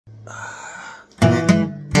Don't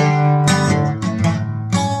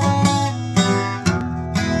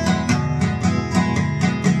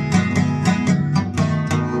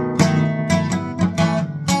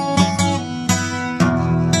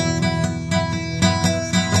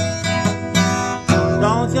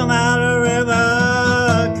come out of the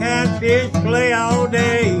river, catfish play all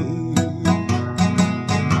day.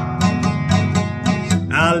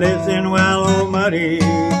 I listen while old Muddy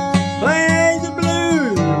plays the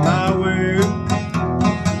blues my way.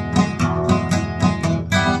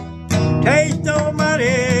 Taste old Muddy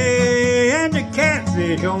and the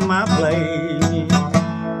catfish on my plate.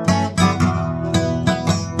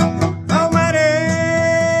 Oh Muddy,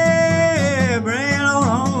 bring it on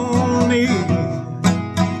home to me.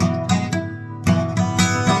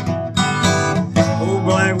 Old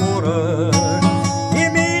Blackwater,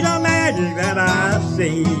 give me the magic that I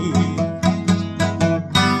see.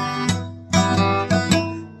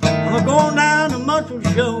 I'm going down to Muscle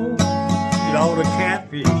Show, get all the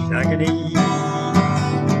catfish I can eat.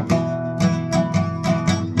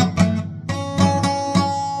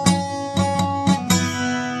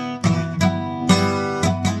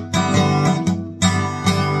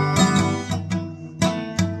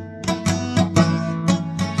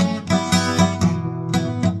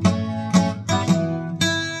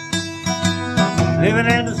 Living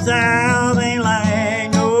in the South ain't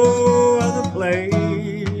like no other place.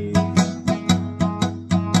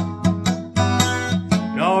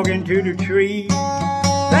 Talking to the tree,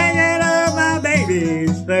 thinking of my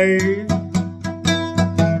baby's face.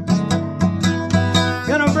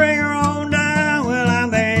 Gonna bring her on down when I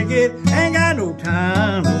make it, ain't got no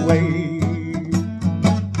time to wait.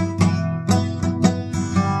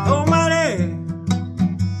 Oh, Muddy,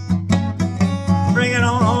 bring it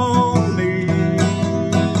on home.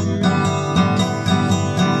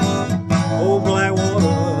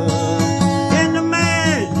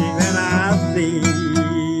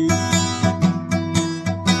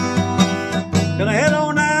 Gonna head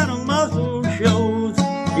on down to Muscle Shows,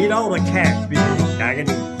 eat all the catfish I can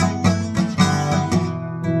eat.